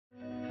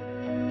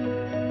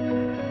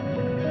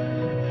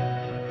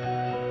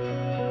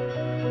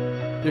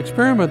The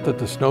experiment that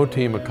the Snow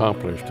team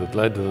accomplished that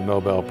led to the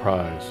Nobel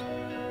Prize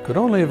could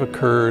only have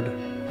occurred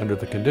under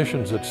the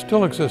conditions that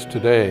still exist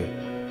today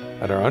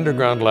at our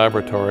underground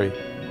laboratory,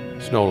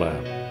 Snow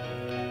Lab.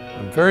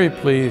 I'm very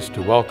pleased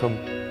to welcome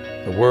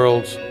the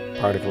world's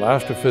particle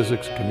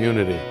astrophysics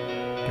community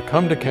to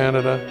come to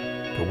Canada,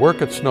 to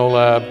work at Snow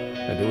Lab,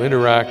 and to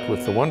interact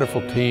with the wonderful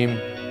team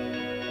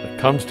that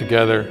comes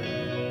together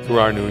through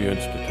our new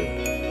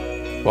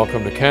institute.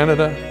 Welcome to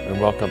Canada, and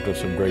welcome to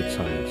some great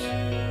science.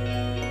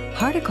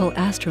 Particle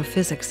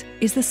astrophysics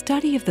is the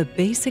study of the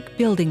basic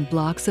building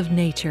blocks of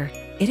nature.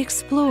 It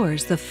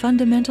explores the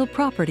fundamental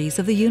properties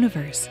of the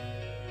universe.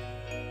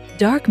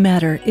 Dark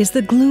matter is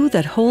the glue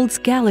that holds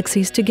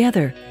galaxies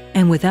together,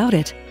 and without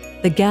it,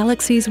 the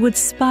galaxies would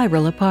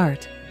spiral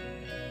apart.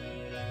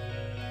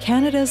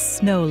 Canada's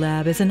Snow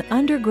Lab is an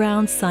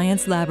underground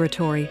science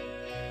laboratory.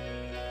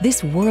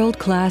 This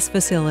world-class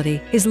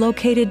facility is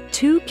located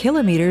 2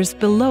 kilometers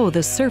below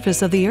the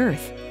surface of the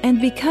Earth,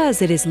 and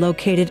because it is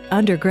located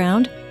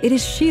underground, it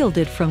is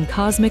shielded from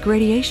cosmic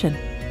radiation.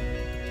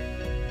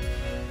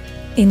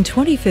 In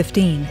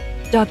 2015,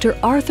 Dr.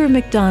 Arthur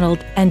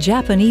McDonald and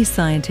Japanese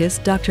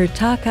scientist Dr.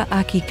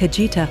 Takaaki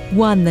Kajita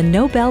won the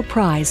Nobel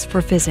Prize for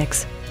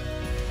Physics.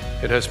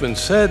 It has been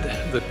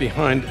said that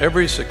behind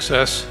every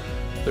success,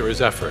 there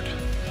is effort.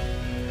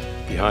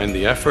 Behind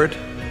the effort,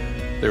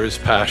 there is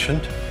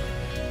passion.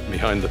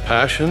 Behind the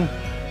passion,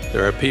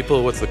 there are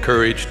people with the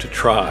courage to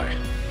try.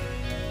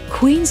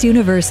 Queen's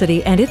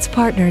University and its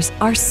partners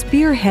are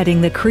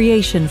spearheading the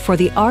creation for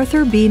the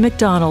Arthur B.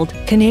 McDonald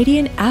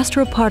Canadian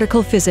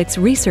Astroparticle Physics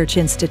Research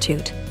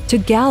Institute to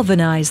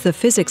galvanize the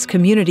physics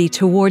community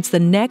towards the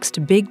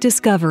next big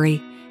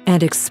discovery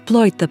and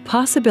exploit the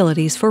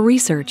possibilities for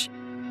research.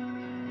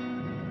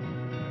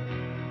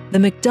 The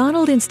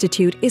McDonald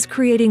Institute is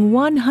creating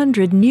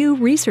 100 new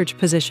research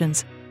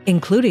positions,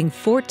 including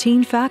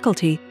 14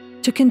 faculty,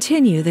 to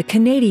continue the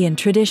Canadian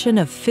tradition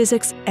of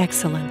physics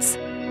excellence.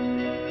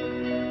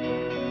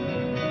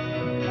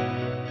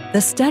 The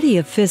study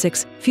of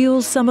physics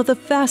fuels some of the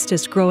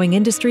fastest growing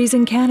industries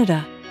in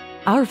Canada.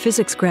 Our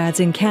physics grads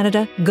in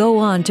Canada go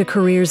on to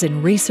careers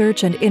in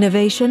research and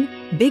innovation,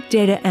 big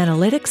data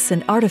analytics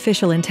and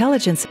artificial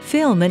intelligence,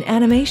 film and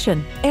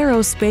animation,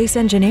 aerospace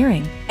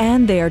engineering,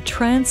 and they are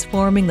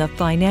transforming the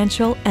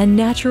financial and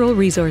natural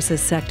resources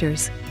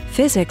sectors.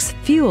 Physics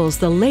fuels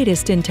the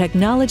latest in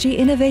technology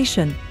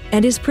innovation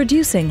and is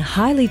producing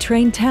highly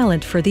trained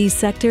talent for these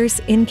sectors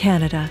in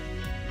Canada.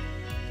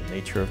 The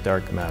nature of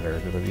dark matter,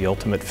 the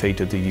ultimate fate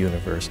of the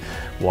universe,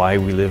 why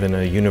we live in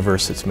a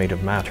universe that's made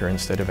of matter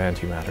instead of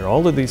antimatter.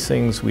 All of these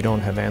things we don't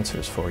have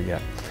answers for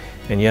yet.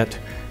 And yet,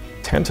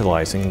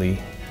 tantalizingly,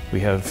 we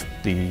have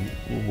the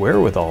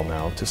wherewithal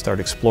now to start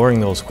exploring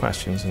those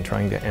questions and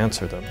trying to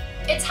answer them.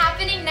 It's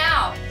happening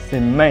now. C'est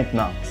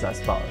maintenant que ça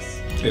se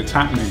passe. It's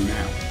happening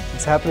now.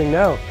 It's happening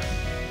now.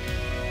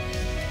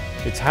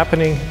 It's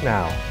happening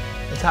now.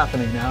 It's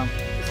happening now.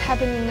 It's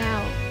happening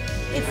now.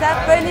 It's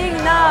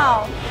happening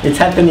now. It's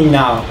happening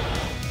now.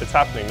 It's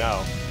happening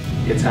now.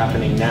 It's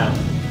happening now.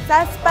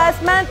 Ça se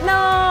passe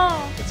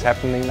maintenant. It's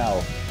happening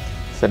now.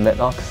 C'est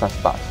maintenant que ça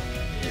se passe.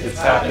 It's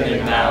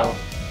happening now.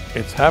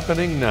 It's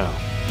happening now.